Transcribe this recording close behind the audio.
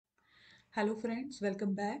Hello friends,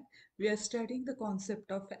 welcome back. We are studying the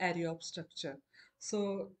concept of array of structure.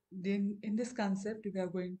 So in this concept, we are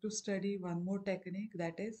going to study one more technique,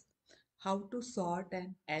 that is how to sort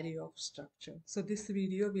an array of structure. So this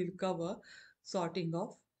video will cover sorting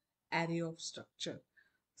of array of structure.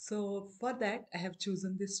 So for that, I have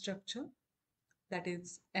chosen this structure, that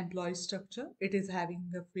is employee structure. It is having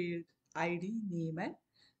the field ID, name and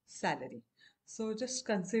salary. So just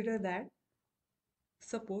consider that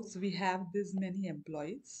suppose we have this many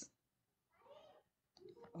employees.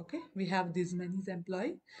 Okay, we have this many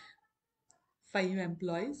employee, 5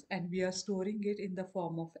 employees, and we are storing it in the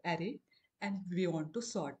form of array, and we want to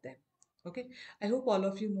sort them. Okay, I hope all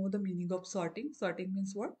of you know the meaning of sorting. Sorting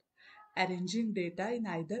means what? Arranging data in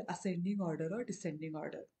either ascending order or descending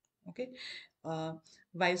order. Okay, uh,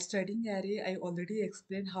 while studying array, I already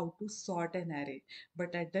explained how to sort an array,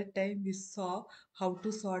 but at that time we saw how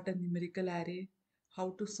to sort a numerical array,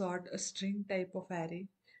 how to sort a string type of array,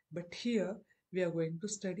 but here we are going to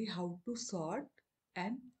study how to sort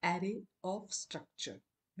an array of structure.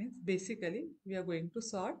 Means basically we are going to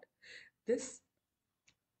sort this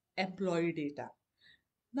employee data.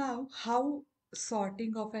 Now, how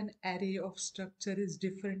sorting of an array of structure is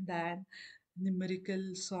different than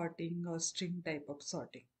numerical sorting or string type of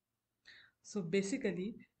sorting. So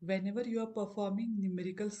basically, whenever you are performing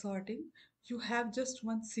numerical sorting, you have just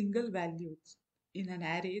one single value in an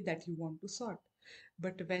array that you want to sort.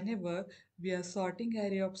 But whenever we are sorting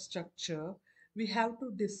array of structure, we have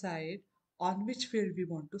to decide on which field we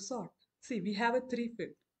want to sort. See, we have a three field.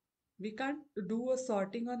 We can't do a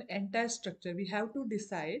sorting on entire structure. We have to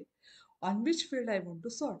decide on which field I want to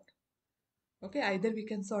sort. Okay, either we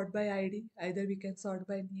can sort by ID, either we can sort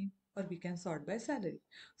by name, or we can sort by salary.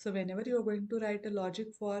 So whenever you are going to write a logic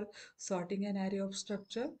for sorting an array of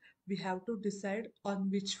structure, we have to decide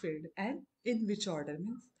on which field and in which order,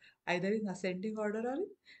 means either in ascending order or in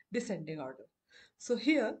descending order. So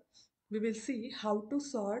here we will see how to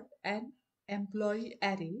sort an employee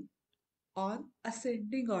array on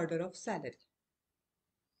ascending order of salary.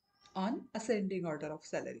 On ascending order of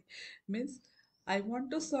salary means I want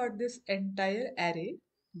to sort this entire array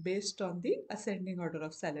based on the ascending order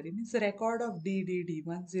of salary, means record of DDD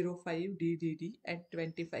 105 DDD at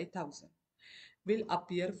 25,000 will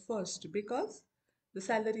appear first because the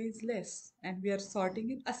salary is less and we are sorting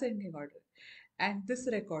in ascending order, and this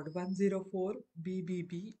record 104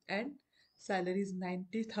 BBB and salary is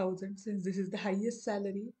 90,000. Since this is the highest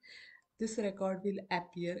salary, this record will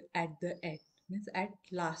appear at the end, means at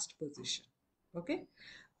last position. Okay,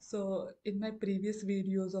 so in my previous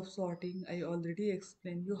videos of sorting, I already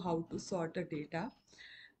explained you how to sort a data,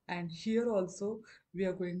 and here also we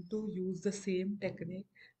are going to use the same technique,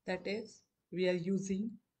 that is we are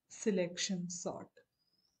using selection sort.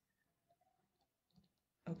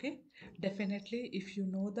 Okay, definitely if you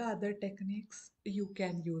know the other techniques you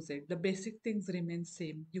can use it. The basic things remain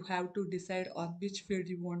same. You have to decide on which field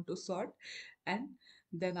you want to sort, and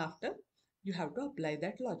then after you have to apply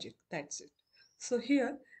that logic. That's it. So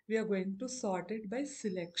here we are going to sort it by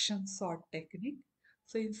selection sort technique.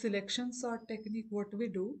 So in selection sort technique, what we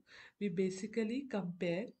do, we basically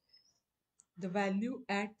compare the value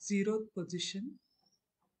at 0th position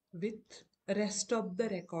with rest of the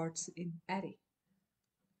records in array.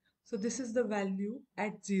 So this is the value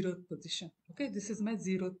at 0th position. Okay, this is my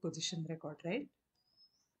 0th position record, right?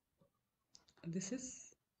 This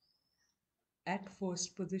is at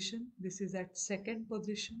first position. This is at second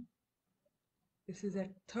position. This is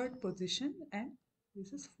at third position, and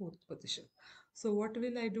this is fourth position. So what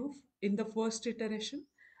will I do in the first iteration?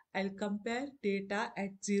 I'll compare data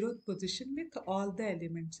at 0th position with all the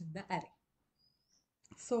elements in the array.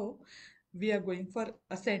 So we are going for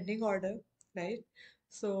ascending order, right?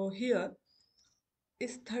 So here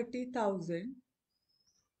is 30,000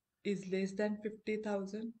 is less than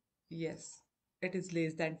 50,000? Yes, it is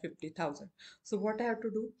less than 50,000. So what I have to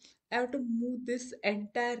do? I have to move this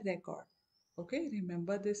entire record. Okay,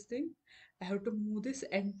 remember this thing? I have to move this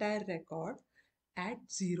entire record at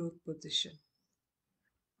 0th position.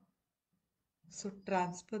 So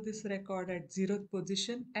transfer this record at 0th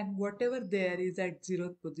position, and whatever there is at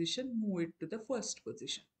 0th position, move it to the first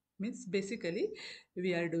position. Means basically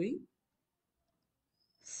we are doing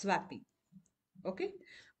swapping. Okay,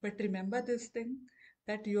 but remember this thing,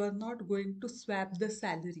 that you are not going to swap the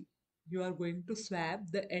salary, you are going to swap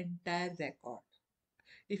the entire record.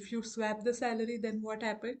 If you swap the salary, then what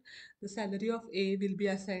happened? The salary of A will be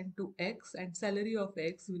assigned to X and salary of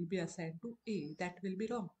X will be assigned to A. That will be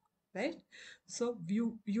wrong, right? So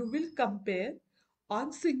you will compare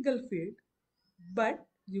on single field, but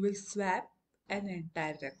you will swap an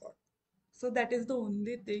entire record. So that is the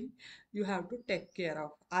only thing you have to take care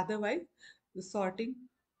of. Otherwise, the sorting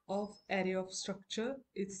of array of structure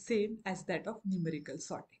is same as that of numerical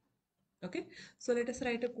sorting. Okay, so let us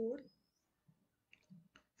write a code.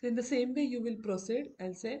 So in the same way you will proceed.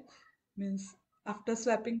 I'll say means after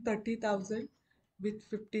swapping 30,000 with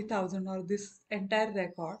 50,000 or this entire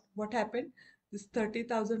record, what happened? This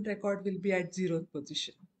 30,000 record will be at 0th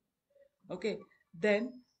position. Okay,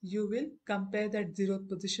 then you will compare that 0th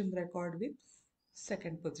position record with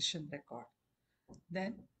 2nd position record.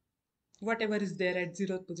 Then whatever is there at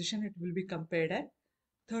 0th position, it will be compared at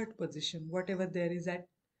 3rd position. Whatever there is at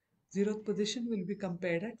 0th position will be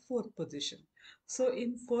compared at 4th position. So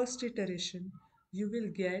in first iteration, you will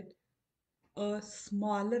get a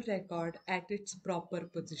smaller record at its proper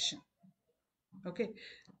position. Okay,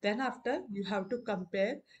 then after you have to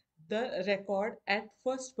compare the record at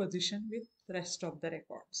first position with rest of the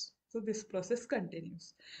records. So this process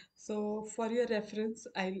continues. So for your reference,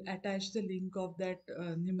 I'll attach the link of that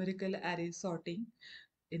numerical array sorting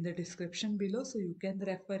in the description below, so you can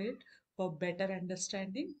refer it for better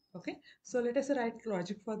understanding. Okay, so let us write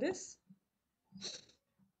logic for this.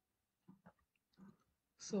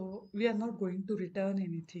 So we are not going to return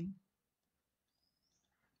anything,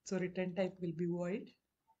 so return type will be void.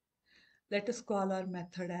 Let us call our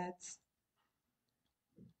method as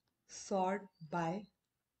sort by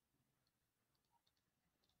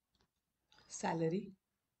salary.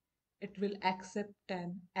 It will accept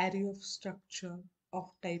an array of structure of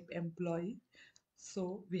type employee.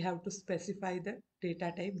 So we have to specify the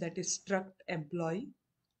data type, that is struct employee.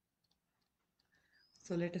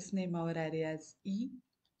 So let us name our array as E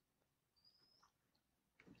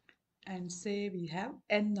and say we have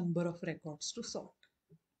n number of records to sort.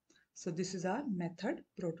 So this is our method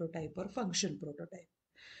prototype or function prototype.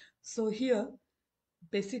 So here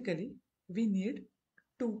basically we need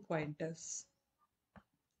two pointers.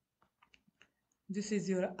 This is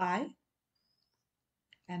your I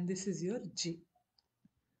and this is your J.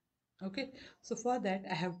 Okay, so for that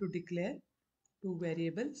I have to declare two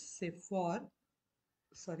variables, say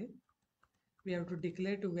we have to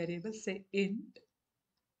declare two variables, say int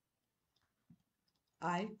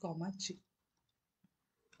I comma J.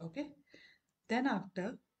 Okay, then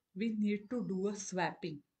after we need to do a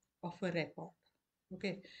swapping of a record.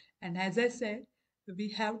 Okay, and as I said, we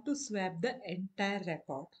have to swap the entire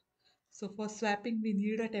record. So for swapping we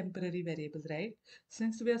need a temporary variable, right?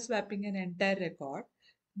 Since we are swapping an entire record,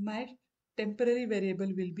 my temporary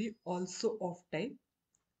variable will be also of type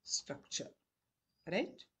structure, right?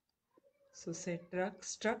 So say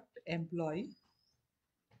struct employee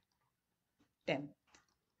temp.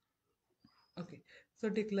 Okay, so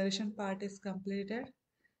declaration part is completed.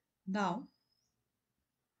 Now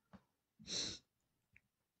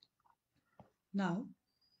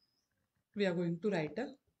we are going to write a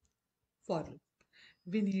for loop.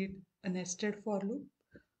 We need a nested for loop.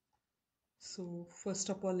 So first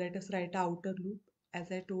of all, let us write outer loop.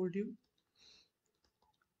 As I told you,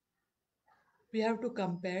 we have to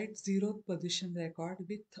compare 0th position record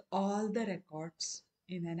with all the records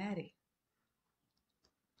in an array.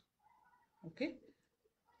 Okay,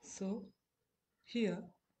 so here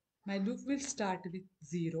my loop will start with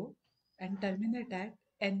 0 and terminate at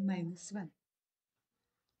n minus 1.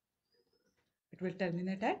 It will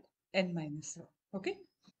terminate at n minus 1. Okay,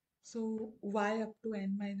 so why up to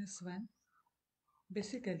n minus 1?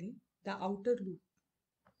 Basically, the outer loop.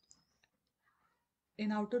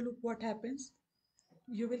 In outer loop, what happens?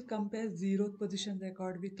 You will compare 0th position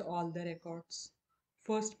record with all the records,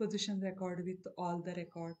 first position record with all the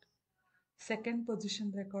record, second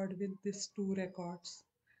position record with these two records,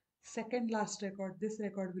 second last record, this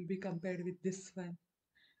record will be compared with this one,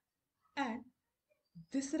 and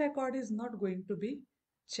this record is not going to be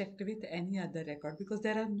checked with any other record because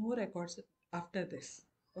there are no records after this.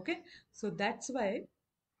 Okay, so that's why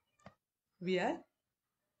we are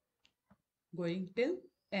going till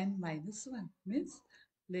n minus 1, means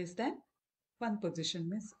less than 1 position,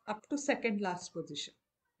 means up to second last position.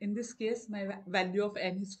 In this case my value of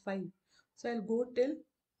n is 5, so I'll go till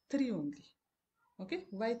 3 only. Okay,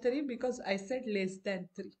 why 3? Because I said less than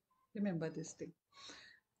 3, remember this thing.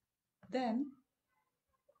 Then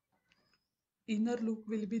inner loop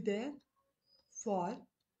will be there for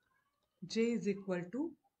j is equal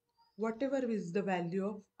to whatever is the value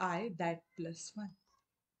of I, that plus 1.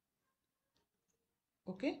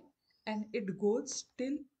 Okay, and it goes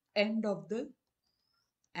till end of the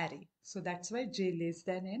array. So that's why j less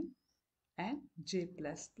than n and j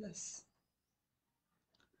plus plus.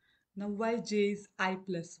 Now why j is I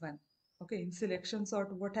plus 1? Okay, in selection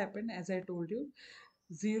sort what happened, as I told you,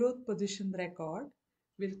 0th position record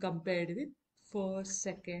will compared with first,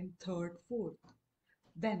 second, third, fourth.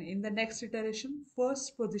 Then in the next iteration,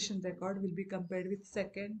 first position record will be compared with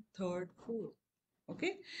second, third, fourth.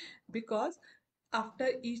 Okay, because after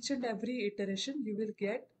each and every iteration, you will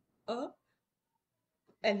get a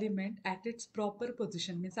element at its proper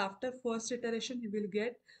position. Means after first iteration, you will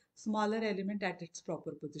get smaller element at its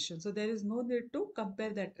proper position. So there is no need to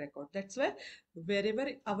compare that record. That's why wherever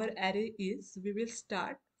our array is, we will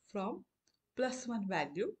start from +1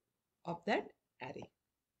 value of that array.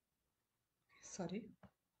 Sorry.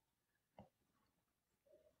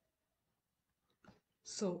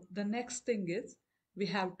 So the next thing is we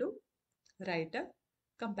have to write a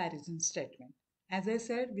comparison statement. As I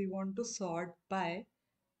said, we want to sort by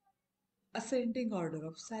ascending order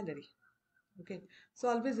of salary. Okay, so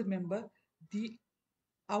always remember the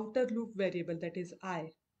outer loop variable, that is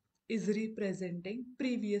I, is representing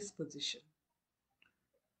previous position.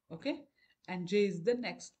 Okay, and j is the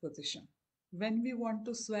next position. When we want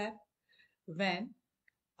to swap, when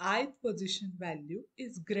ith position value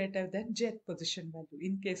is greater than jth position value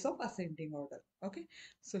in case of ascending order. Okay,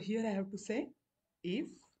 so here I have to say if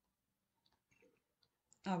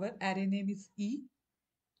our array name is e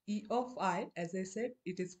of I, as I said,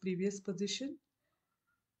 it is previous position.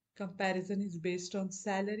 Comparison is based on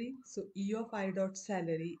salary, so e of I dot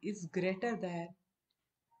salary is greater than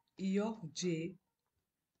e of j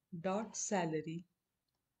dot salary,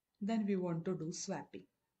 then we want to do swapping.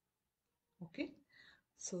 Okay,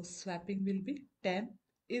 so swapping will be temp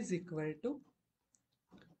is equal to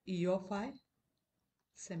e of I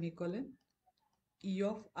semicolon, e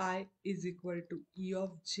of I is equal to e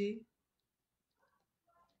of j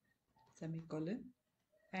semicolon,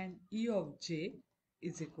 and e of j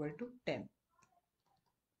is equal to temp.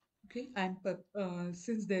 Okay, and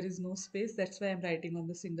since there is no space, that's why I'm writing on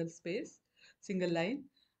the single line.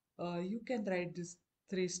 You can write this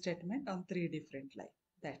three statement on three different lines.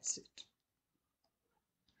 That's it.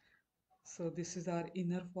 So this is our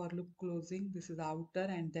inner for loop closing, this is outer,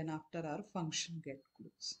 and then after our function get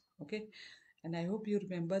close. Okay, and I hope you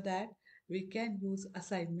remember that we can use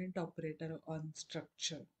assignment operator on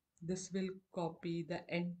structure. This will copy the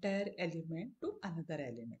entire element to another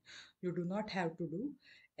element. You do not have to do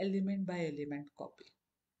element by element copy.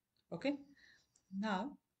 Okay,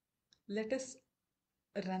 now let us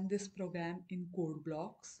run this program in code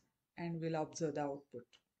blocks and we'll observe the output.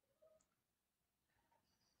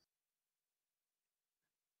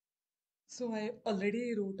 So I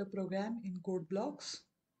already wrote a program in code blocks.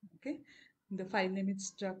 Okay, the file name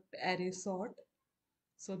is struct array sort.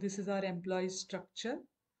 So this is our employee structure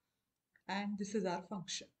and this is our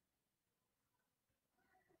function.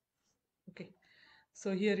 Okay,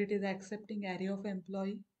 so here it is accepting array of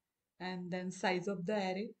employee and then size of the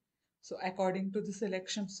array. So according to the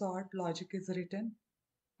selection sort, logic is written.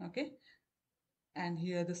 Okay, and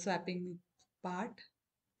here the swapping part,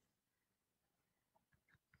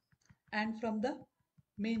 and from the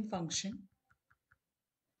main function,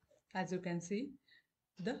 as you can see,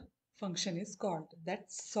 the function is called,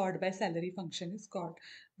 that sort by salary function is called.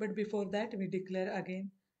 But before that, we declare again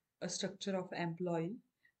a structure of employee.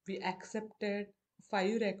 We accepted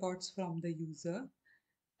 5 records from the user,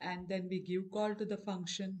 and then we give call to the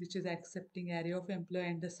function which is accepting array of employee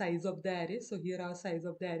and the size of the array. So here our size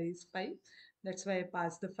of the array is 5, that's why I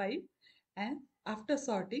passed the 5, and after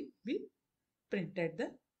sorting we printed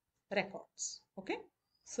the records. Okay,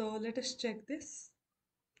 so let us check this.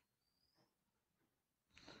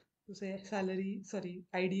 To say salary, sorry,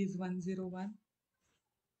 ID is 101.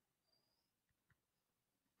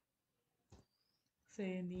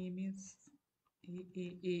 Say name is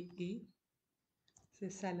AAAA. Say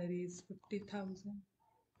salary is 50,000.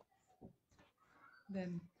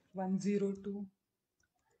 Then 102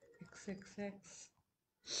 XXX.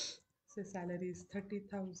 Say salary is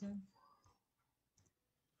 30,000.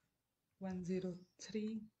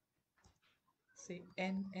 103. Say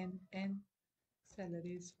NNN.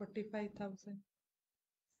 Salary is 45,000.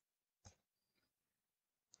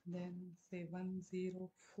 Then say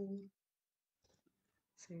 104.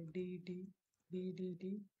 Say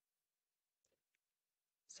DDD.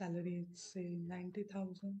 Salary is say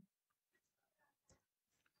 90,000.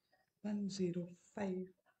 105.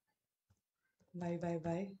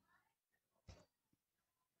 YYY.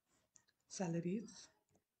 Salary is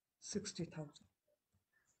 60,000.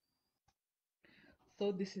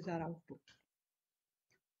 So this is our output.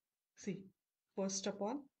 See, first of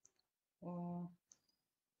all, uh,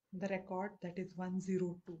 the record that is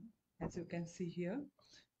 102, as you can see here,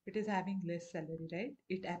 it is having less salary, right?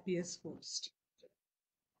 It appears first.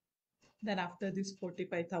 Then after this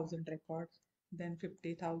 45,000 records, then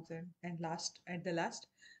 50,000, and last at the last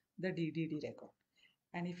the DDD record.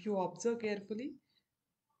 And if you observe carefully,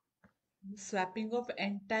 swapping of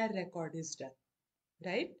entire record is done,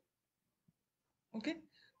 right? Okay,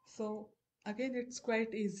 so again, it's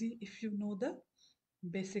quite easy if you know the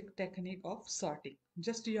basic technique of sorting.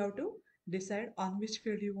 Just you have to decide on which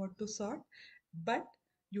field you want to sort, but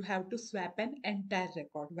you have to swap an entire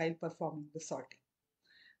record while performing the sorting.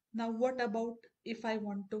 Now, what about if I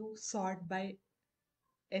want to sort by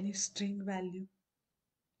any string value?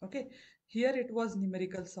 Okay, here it was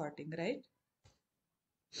numerical sorting, right?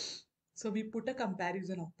 So we put a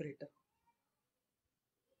comparison operator.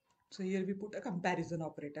 So here we put a comparison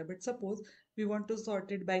operator. But suppose we want to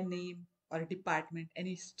sort it by name or department,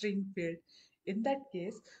 any string field. In that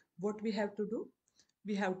case, what we have to do?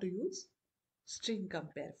 We have to use string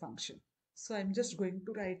compare function. So I'm just going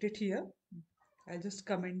to write it here. I'll just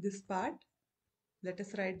comment this part. Let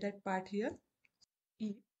us write that part here.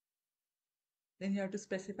 E. Then you have to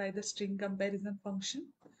specify the string comparison function.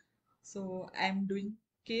 So I'm doing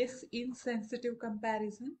case insensitive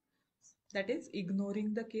comparison. That is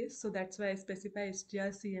ignoring the case. So that's why I specify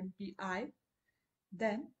strcmpi.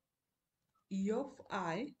 Then e of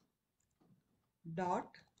I dot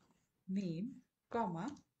name, comma,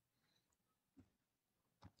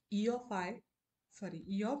 e of I, sorry,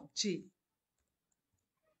 e of j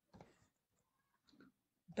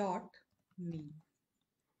dot name.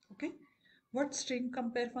 Okay. What string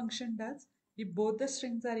compare function does? If both the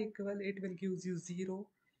strings are equal, it will give you 0.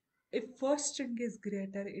 If first string is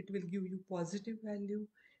greater, it will give you positive value.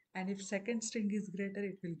 And if second string is greater,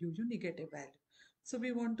 it will give you negative value. So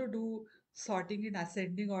we want to do sorting in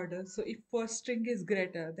ascending order. So if first string is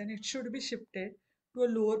greater, then it should be shifted to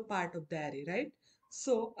a lower part of the array, right?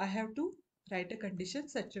 So I have to write a condition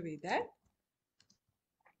such a way that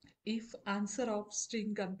if answer of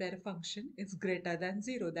string compare function is greater than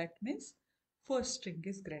 0, that means first string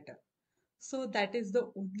is greater. So that is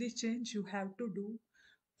the only change you have to do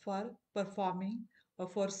for performing or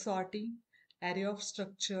for sorting array of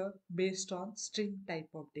structure based on string type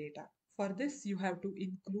of data. For this, you have to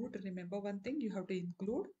include, remember one thing, you have to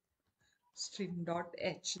include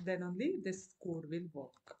string.h, then only this code will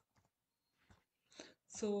work.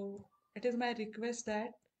 So it is my request that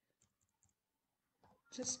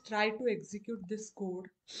just try to execute this code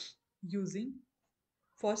using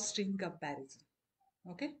for string comparison.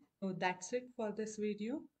 Okay, so that's it for this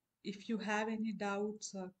video. If you have any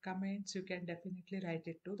doubts or comments, you can definitely write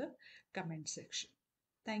it to the comment section.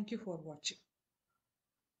 Thank you for watching.